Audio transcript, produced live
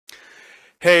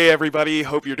Hey everybody,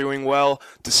 hope you're doing well.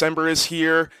 December is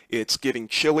here, it's getting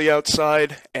chilly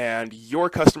outside, and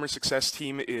your customer success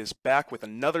team is back with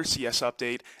another CS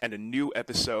update and a new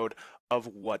episode of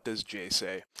What Does Jay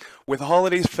Say? With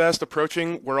Holidays Fest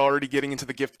approaching, we're already getting into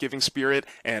the gift-giving spirit,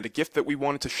 and a gift that we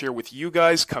wanted to share with you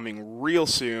guys coming real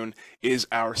soon is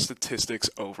our statistics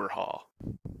overhaul.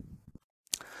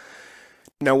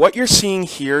 Now what you're seeing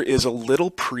here is a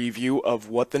little preview of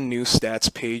what the new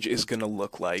stats page is going to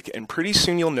look like, and pretty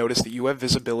soon you'll notice that you have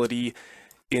visibility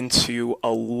into a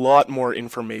lot more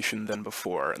information than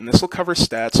before. And this will cover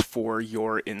stats for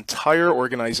your entire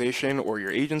organization or your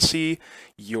agency,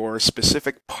 your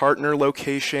specific partner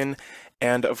location,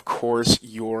 and of course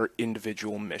your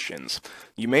individual missions.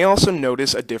 You may also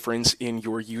notice a difference in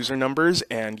your user numbers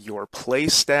and your play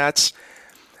stats.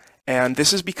 And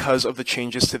this is because of the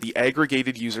changes to the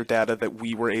aggregated user data that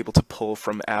we were able to pull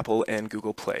from Apple and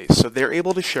Google Play. So they're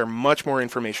able to share much more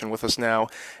information with us now,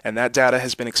 and that data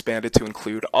has been expanded to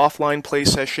include offline play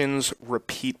sessions,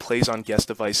 repeat plays on guest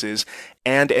devices,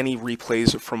 and any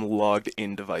replays from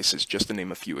logged-in devices, just to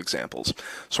name a few examples.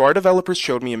 So our developers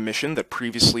showed me a mission that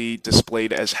previously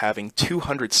displayed as having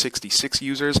 266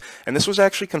 users, and this was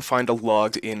actually confined to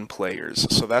logged-in players.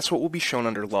 So that's what will be shown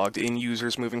under logged-in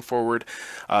users moving forward.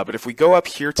 But if we go up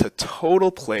here to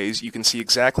total plays, you can see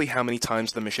exactly how many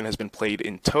times the mission has been played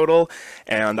in total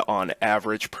and on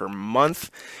average per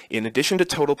month. In addition to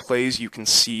total plays, you can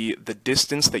see the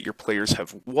distance that your players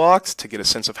have walked to get a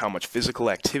sense of how much physical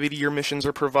activity your missions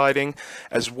are providing,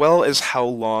 as well as how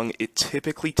long it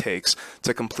typically takes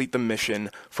to complete the mission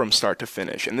from start to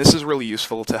finish. And this is really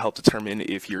useful to help determine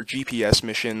if your GPS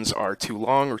missions are too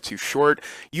long or too short.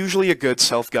 Usually a good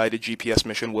self-guided GPS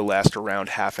mission will last around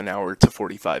half an hour to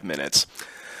 45 minutes.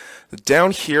 Down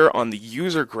here on the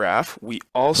user graph, we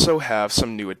also have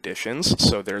some new additions.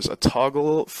 So there's a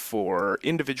toggle for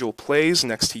individual plays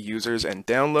next to users and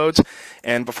downloads.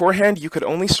 And beforehand, you could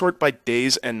only sort by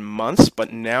days and months,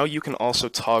 but now you can also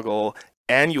toggle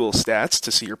annual stats to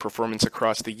see your performance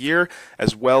across the year,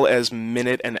 as well as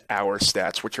minute and hour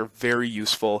stats, which are very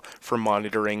useful for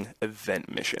monitoring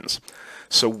event missions.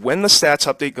 So when the stats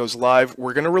update goes live,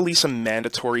 we're going to release a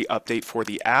mandatory update for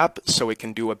the app so it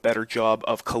can do a better job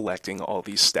of collecting all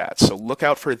these stats. So look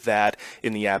out for that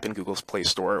in the app in Google's Play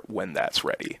Store when that's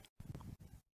ready.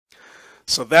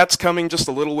 So that's coming just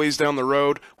a little ways down the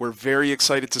road. We're very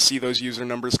excited to see those user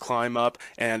numbers climb up,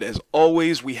 and as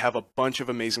always, we have a bunch of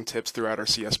amazing tips throughout our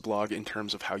CS blog in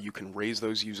terms of how you can raise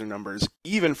those user numbers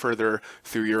even further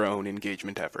through your own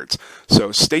engagement efforts.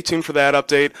 So stay tuned for that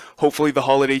update. Hopefully the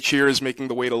holiday cheer is making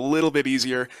the wait a little bit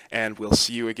easier, and we'll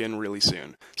see you again really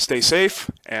soon. Stay safe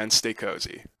and stay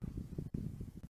cozy.